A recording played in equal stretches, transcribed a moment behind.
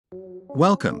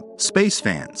Welcome, space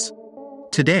fans.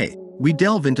 Today, we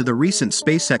delve into the recent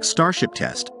SpaceX Starship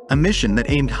test, a mission that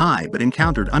aimed high but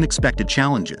encountered unexpected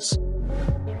challenges.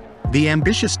 The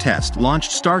ambitious test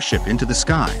launched Starship into the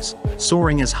skies,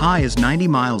 soaring as high as 90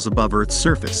 miles above Earth's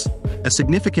surface, a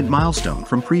significant milestone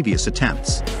from previous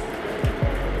attempts.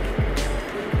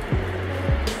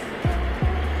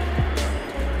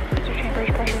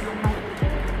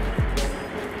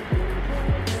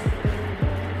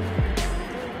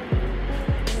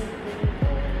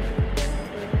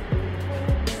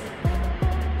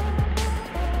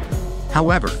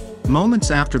 However,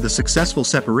 moments after the successful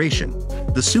separation,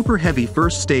 the Super Heavy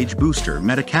first stage booster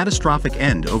met a catastrophic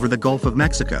end over the Gulf of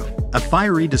Mexico, a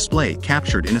fiery display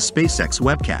captured in a SpaceX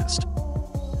webcast.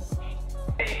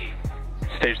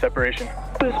 Stage separation.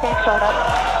 Boost bank startup.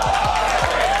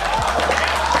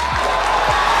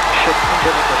 Ship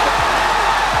in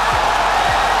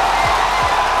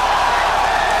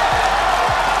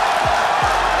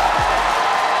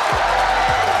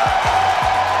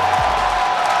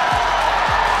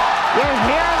You're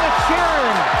hearing the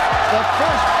cheering, the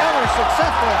first ever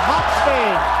successful hot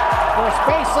stage for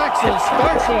SpaceX's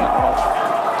Starship.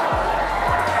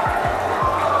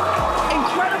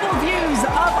 Incredible views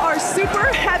of our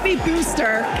Super Heavy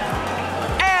booster.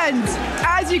 And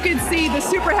as you can see, the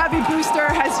Super Heavy booster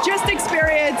has just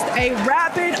experienced a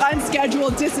rapid,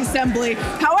 unscheduled disassembly.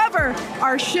 However,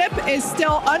 our ship is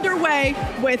still underway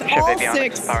with Ship all avionics,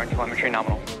 six. power and telemetry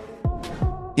nominal.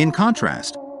 In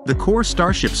contrast, the core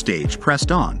Starship stage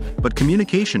pressed on, but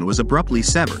communication was abruptly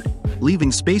severed,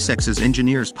 leaving SpaceX's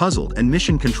engineers puzzled and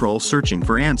mission control searching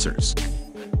for answers.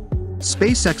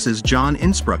 SpaceX's John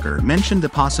Insprucker mentioned the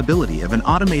possibility of an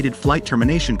automated flight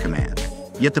termination command,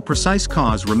 yet the precise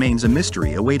cause remains a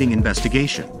mystery awaiting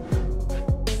investigation.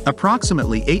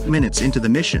 Approximately 8 minutes into the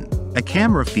mission, a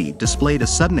camera feed displayed a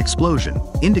sudden explosion,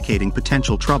 indicating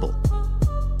potential trouble.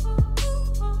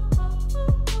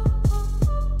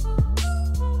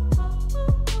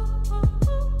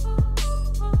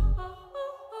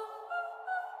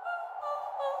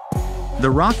 The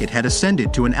rocket had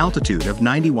ascended to an altitude of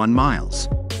 91 miles.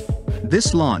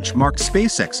 This launch marked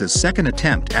SpaceX's second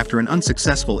attempt after an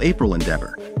unsuccessful April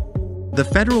endeavor. The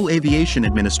Federal Aviation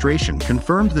Administration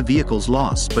confirmed the vehicle's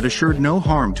loss but assured no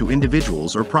harm to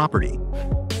individuals or property.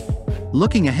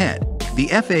 Looking ahead, the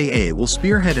FAA will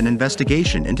spearhead an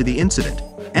investigation into the incident,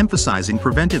 emphasizing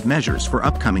preventive measures for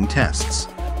upcoming tests.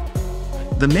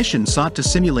 The mission sought to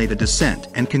simulate a descent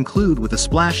and conclude with a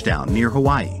splashdown near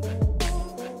Hawaii.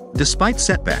 Despite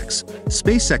setbacks,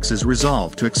 SpaceX's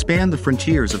resolve to expand the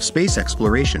frontiers of space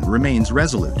exploration remains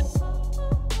resolute.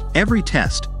 Every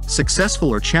test, successful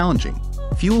or challenging,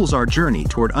 fuels our journey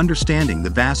toward understanding the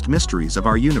vast mysteries of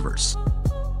our universe.